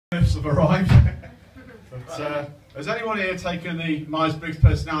Have arrived. But, has anyone here taken the Myers-Briggs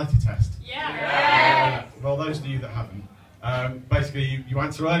personality test? Yeah. Well, those of you that haven't, basically you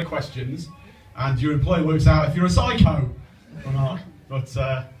answer early questions, and your employer works out if you're a psycho or not. But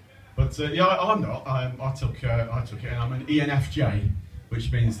yeah, I'm not. I took it, and I'm an ENFJ,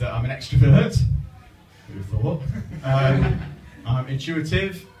 which means that I'm an extrovert. Who thought? I'm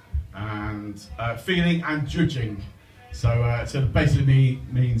intuitive and feeling and judging. So basically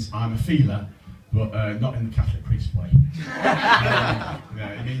means I'm a feeler, but not in the Catholic priest way.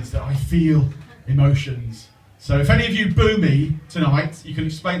 It means that I feel emotions. So if any of you boo me tonight, you can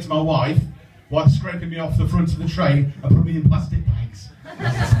explain to my wife why they're scraping me off the front of the train and put me in plastic bags.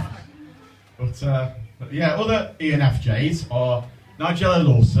 But yeah, other ENFJs are Nigella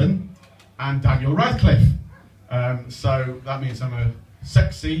Lawson and Daniel Radcliffe. So that means I'm a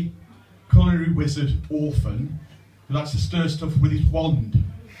sexy, culinary wizard orphan who likes to stir stuff with his wand.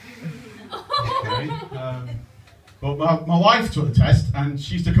 Okay. But my wife took the test, and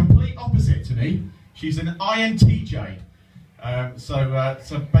she's the complete opposite to me. She's an INTJ.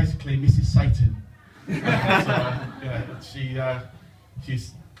 So basically Mrs. Satan.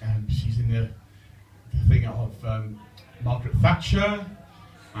 She's in the thing of Margaret Thatcher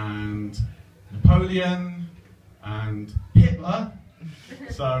and Napoleon and Hitler.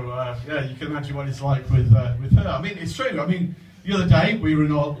 So yeah, you can imagine what it's like with her. I mean, it's true. I mean, the other day we were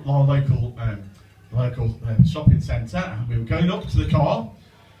in our local shopping centre, and we were going up to the car,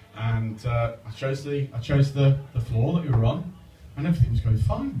 and I chose the floor that we were on, and everything was going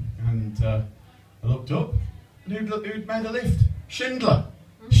fine. And I looked up, and who'd made the lift? Schindler.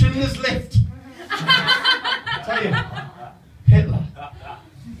 Schindler's lift. I tell you, Hitler.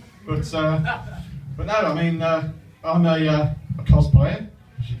 But no, I mean, I'm a cosplayer,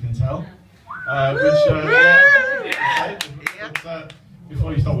 as you can tell.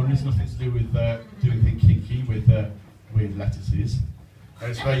 Before you start wondering, it's nothing to do with doing anything kinky with weird lettuces.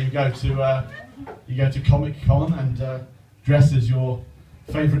 It's where you go to Comic-Con and dress as your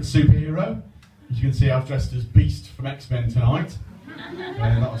favourite superhero. As you can see, I've dressed as Beast from X-Men tonight.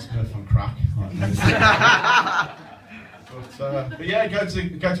 That was Smurf on crack. But yeah, go to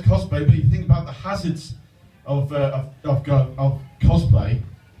cosplay. But you think about the hazards of cosplay.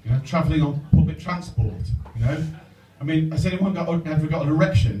 You know, travelling on public transport. You know, I mean, has anyone ever got an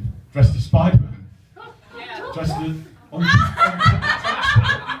erection dressed as Spider-Man? Yeah. Dressed on public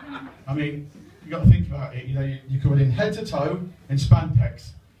transport. I mean, you got to think about it. You know, you're covered in head to toe in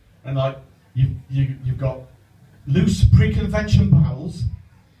spandex, and like you've got loose pre-convention bowels.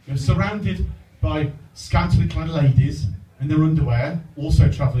 You're surrounded by scantily clad ladies in their underwear, also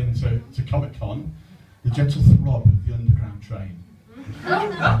travelling to Comic-Con. The gentle throb of the underground train.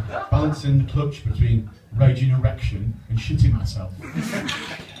 Balancing the clutch between raging erection and shitting myself.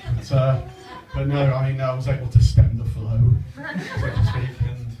 But no, I mean, I was able to stem the flow, so to speak,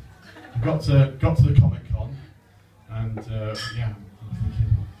 and I got to the Comic-Con, and yeah, I'm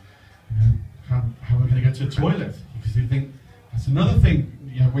thinking, you know, how am I going to go to the toilet? Because you think that's another thing,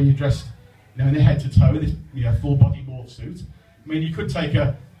 you know, when you're dressed, you know, in the head to toe in this, you know, full body morph suit. I mean, you could take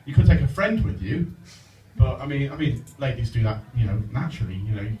a friend with you. But I mean, ladies do that, you know, naturally.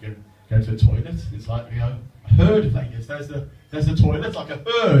 You know, you go to the toilet. It's like, you know, a herd of ladies. There's the toilet, like a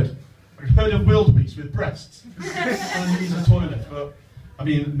herd of wildebeest with breasts. And use the toilet. But I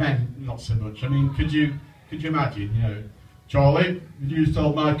mean, men not so much. I mean, could you imagine? You know, Charlie, you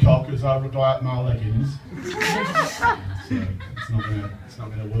stole my cock as I would like my leggings. So it's not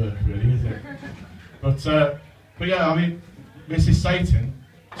gonna work, really, is it? But yeah, I mean, Mrs. Satan.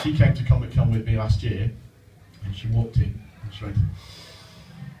 She came to Comic-Con with me last year, and she walked in, and she went,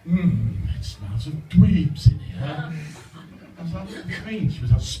 it smells of dweebs in here. I was like, what do you mean? She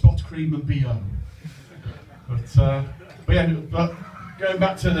was like, spot cream and B.O. But yeah, but going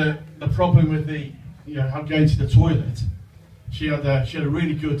back to the problem with the, you know, how going to the toilet, she had a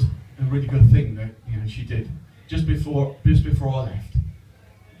really good thing that, you know, she did just before I left.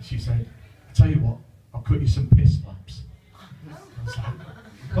 She said, I tell you what, I'll cut you some piss flaps. I was like,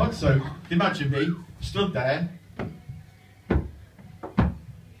 right, so imagine me stood there,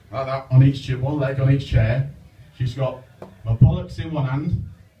 like that, on each chair, one leg on each chair. She's got my bollocks in one hand,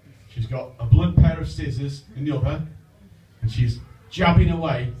 she's got a blunt pair of scissors in the other, and she's jabbing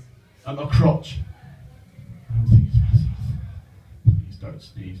away at my crotch. And I'm thinking to myself, please don't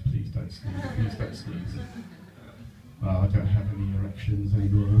sneeze, please don't sneeze, please don't sneeze. Well, I don't have any erections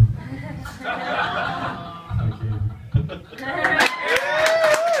anymore. Thank you.